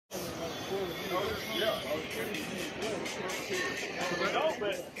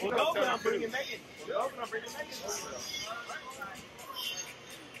We'll go, but I'm bringing Megan.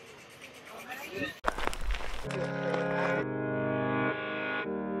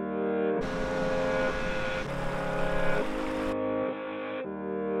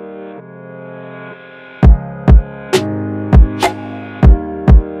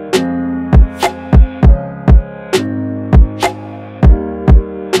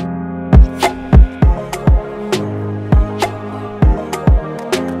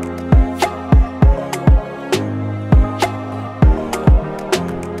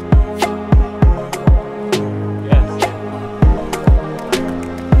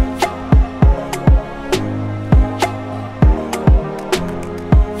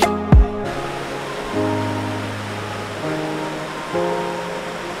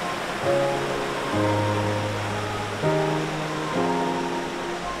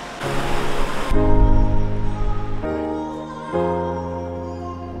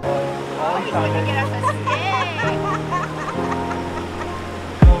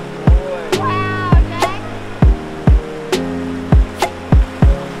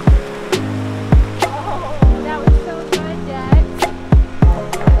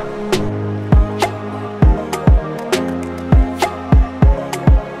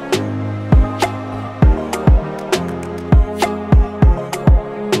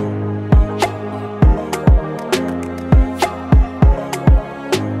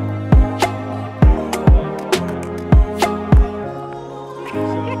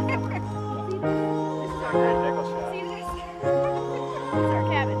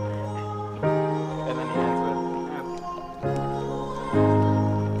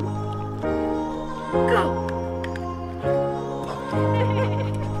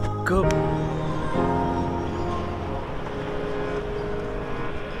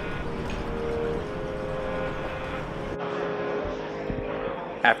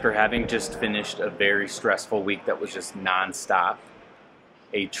 After having just finished a very stressful week that was just non-stop,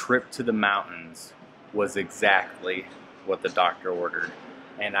 a trip to the mountains was exactly what the doctor ordered,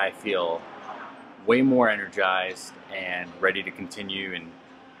 and I feel way more energized and ready to continue and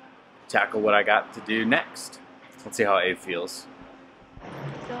tackle what I got to do next. Let's see how Abe feels.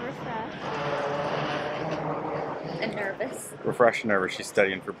 Feel refreshed and nervous. Refreshed and nervous. She's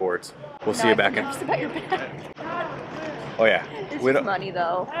studying for boards. We'll see you back in. About your back. Oh yeah. It's just money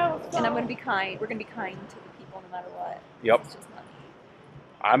though, and I'm gonna be kind. We're gonna be kind to the people no matter what. Yep. It's just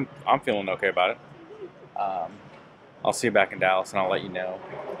money. I'm feeling okay about it. I'll see you back in Dallas, and I'll let you know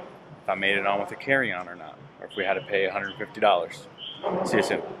if I made it on with a carry-on or not, or if we had to pay $150. See you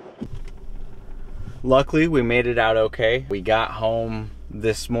soon. Luckily, we made it out okay. We got home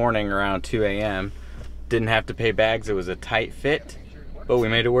this morning around 2 a.m. Didn't have to pay bags. It was a tight fit, but we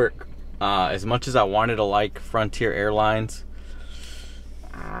made it work. As much as I wanted to like Frontier Airlines,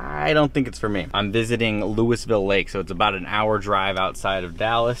 I don't think it's for me. I'm visiting Louisville Lake, so it's about an hour drive outside of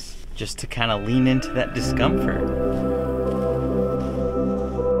Dallas, just to kind of lean into that discomfort.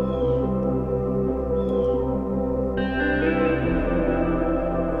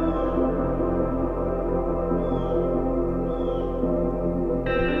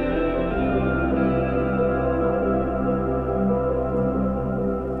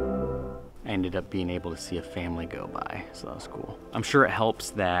 Ended up being able to see a family go by, so that was cool. I'm sure it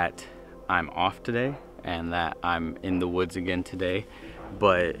helps that I'm off today and that I'm in the woods again today,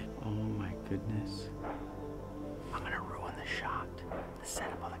 but oh my goodness, I'm gonna ruin the shot, the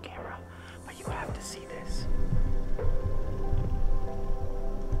setup of the camera, but you have to see this.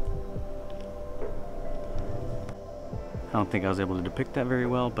 I don't think I was able to depict that very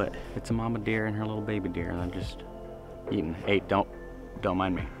well, but it's a mama deer and her little baby deer, and I'm just eating. Hey, don't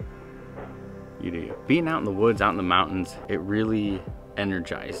mind me. You do you. Being out in the woods, out in the mountains, it really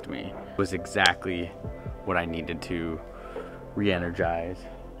energized me. It was exactly what I needed to re-energize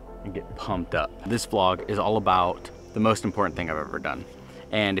and get pumped up. This vlog is all about the most important thing I've ever done.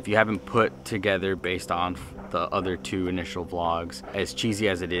 And if you haven't put together based on the other two initial vlogs, as cheesy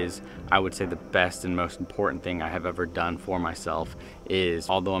as it is, I would say the best and most important thing I have ever done for myself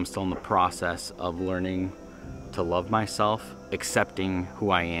is, although I'm still in the process of learning to love myself, accepting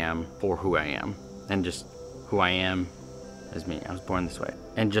who I am for who I am, and just who I am as me. I was born this way.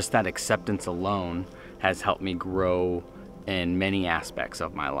 And just that acceptance alone has helped me grow in many aspects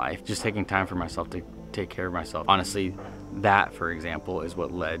of my life. Just taking time for myself to take care of myself. Honestly, that, for example, is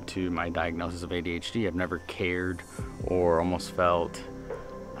what led to my diagnosis of ADHD. I've never cared or almost felt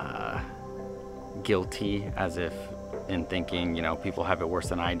guilty, as if in thinking, you know, people have it worse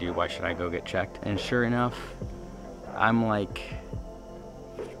than I do, why should I go get checked? And sure enough, I'm like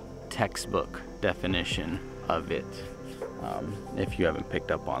textbook definition of it, if you haven't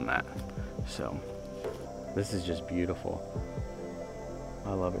picked up on that. So this is just beautiful.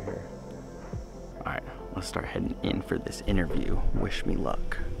 I love it here. All right, let's start heading in for this interview. Wish me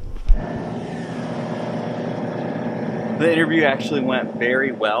luck. The interview actually went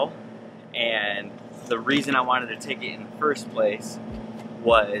very well, and the reason I wanted to take it in the first place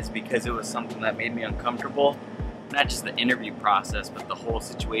was because it was something that made me uncomfortable. Not just the interview process, but the whole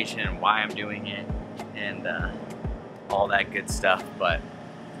situation and why I'm doing it and all that good stuff. But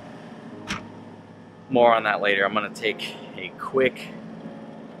more on that later. I'm gonna take a quick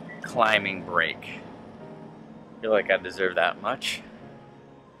climbing break. I feel like I deserve that much.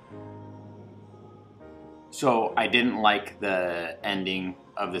 So I didn't like the ending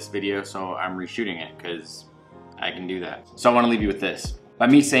of this video, so I'm reshooting it because I can do that. So I want to leave you with this. By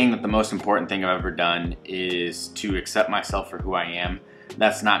me saying that the most important thing I've ever done is to accept myself for who I am,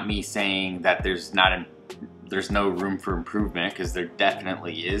 that's not me saying that there's no room for improvement, because there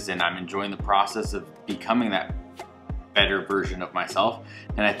definitely is, and I'm enjoying the process of becoming that better version of myself.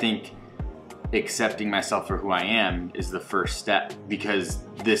 And I think accepting myself for who I am is the first step, because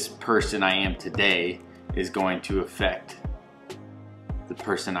this person I am today is going to affect the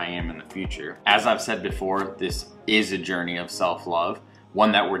person I am in the future. As I've said before, this is a journey of self-love,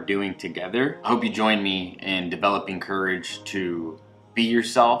 one that we're doing together. I hope you join me in developing courage to be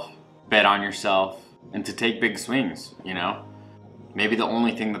yourself, bet on yourself, and to take big swings, you know? Maybe the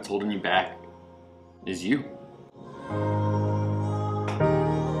only thing that's holding you back is you.